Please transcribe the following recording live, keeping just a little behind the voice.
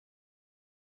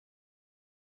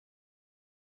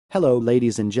Hello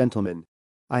ladies and gentlemen.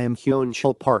 I am Hyun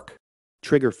Chul Park.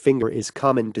 Trigger finger is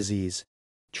common disease.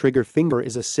 Trigger finger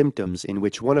is a symptoms in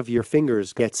which one of your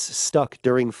fingers gets stuck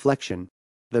during flexion.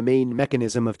 The main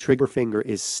mechanism of trigger finger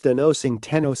is stenosing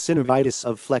tenosynovitis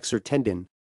of flexor tendon.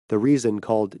 The reason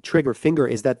called trigger finger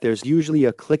is that there's usually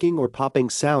a clicking or popping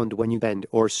sound when you bend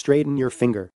or straighten your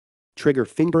finger. Trigger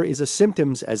finger is a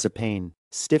symptoms as a pain,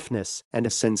 stiffness, and a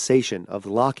sensation of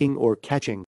locking or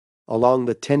catching. Along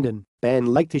the tendon,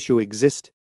 band-like tissue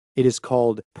exist. It is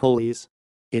called pulleys.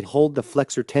 It hold the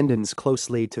flexor tendons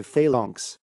closely to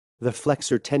phalanx. The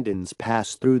flexor tendons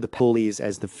pass through the pulleys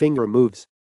as the finger moves.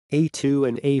 A2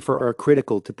 and A4 are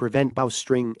critical to prevent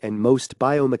bowstring and most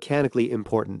biomechanically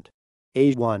important.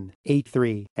 A1,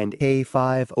 A3, and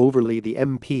A5 overlay the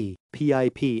MP,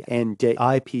 PIP, and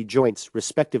DIP joints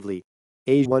respectively.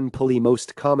 A1 pulley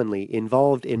most commonly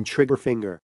involved in trigger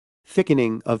finger.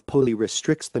 Thickening of pulley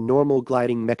restricts the normal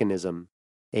gliding mechanism.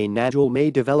 A nodule may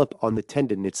develop on the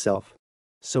tendon itself,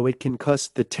 so it can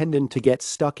cause the tendon to get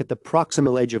stuck at the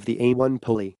proximal edge of the A1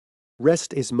 pulley.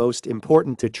 Rest is most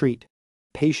important to treat.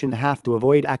 Patient have to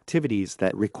avoid activities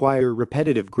that require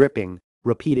repetitive gripping,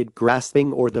 repeated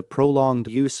grasping or the prolonged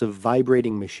use of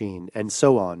vibrating machine and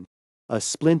so on. A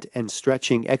splint and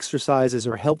stretching exercises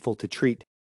are helpful to treat.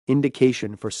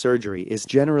 Indication for surgery is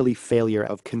generally failure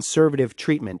of conservative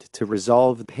treatment to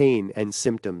resolve pain and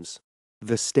symptoms.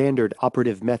 The standard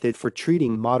operative method for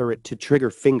treating moderate to trigger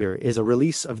finger is a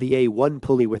release of the A1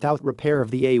 pulley without repair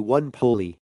of the A1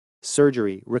 pulley.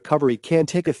 Surgery recovery can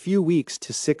take a few weeks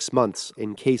to 6 months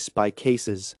in case by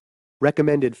cases.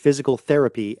 Recommended physical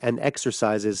therapy and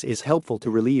exercises is helpful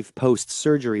to relieve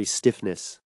post-surgery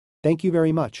stiffness. Thank you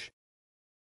very much.